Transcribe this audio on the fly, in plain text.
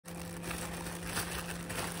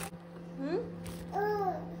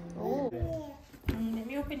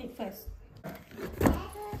it first.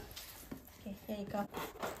 Okay, here you go.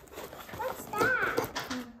 What's that?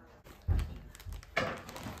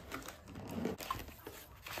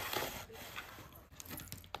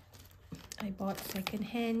 I bought second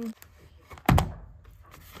hand.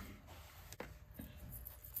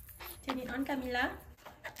 Turn it on, Camila.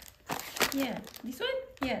 Yeah, this one?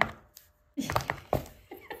 Yeah.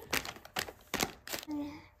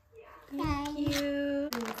 Thank you.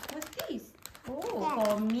 What's this? Oh,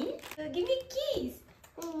 for me? Give me keys.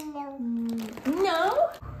 No. No?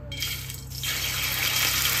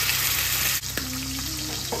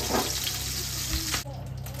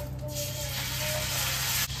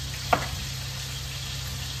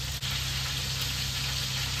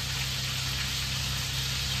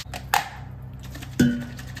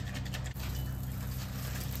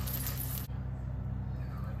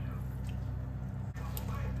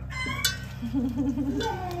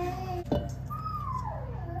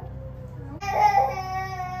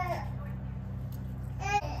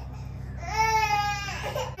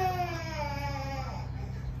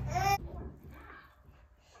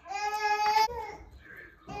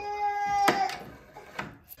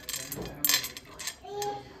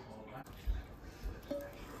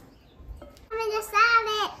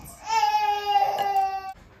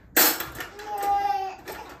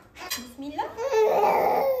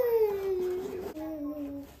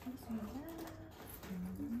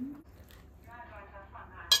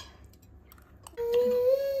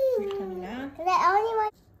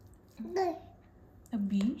 A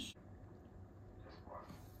beach?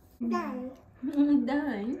 Done.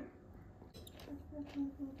 Done?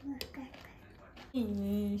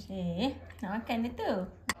 Finish. Nak makan dah tu.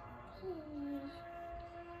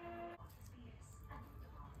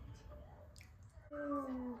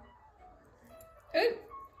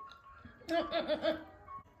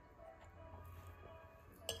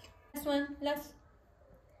 Last one, last.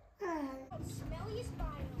 Smelliest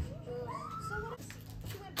bio. So what?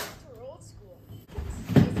 She went back to her old school.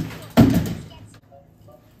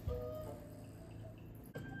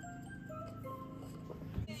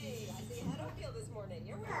 Hey, I see you had oatmeal this morning.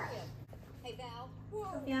 You're wearing it. Hey, Val.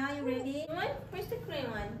 Yeah, you ready? One? Where's the cream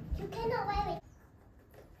one? You cannot wear it.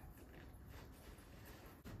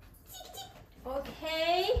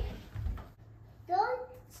 Okay. Don't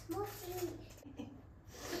smoke it.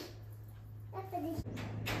 After this.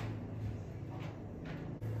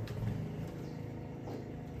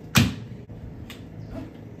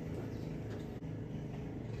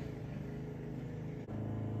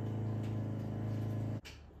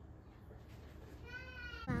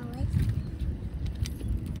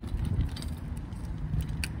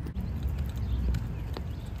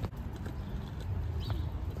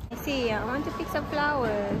 I see, I want to pick some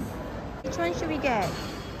flowers. Which one should we get?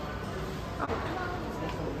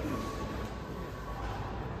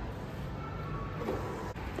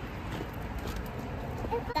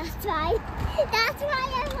 That's right. That's why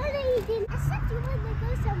I want to eat it. I said you want to go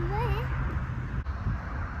somewhere.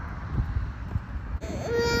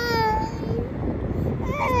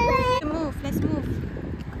 Let's move.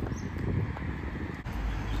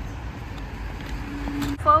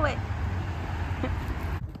 Forward.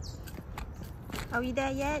 Are we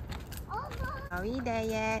there yet? Almost. Are we there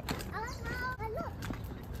yet? Almost. Look.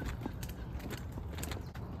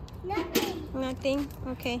 Nothing. Nothing?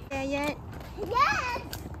 Okay. There yet? Yes.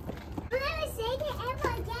 I'm never saying it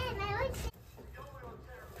ever again. I would say.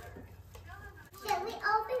 Should we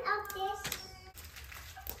open up this?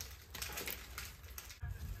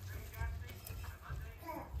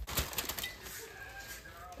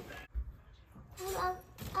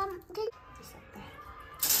 Good.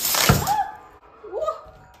 Whoa!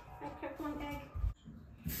 I cracked one egg.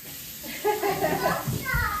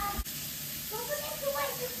 Open it to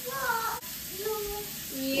wipe the floor.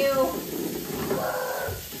 You.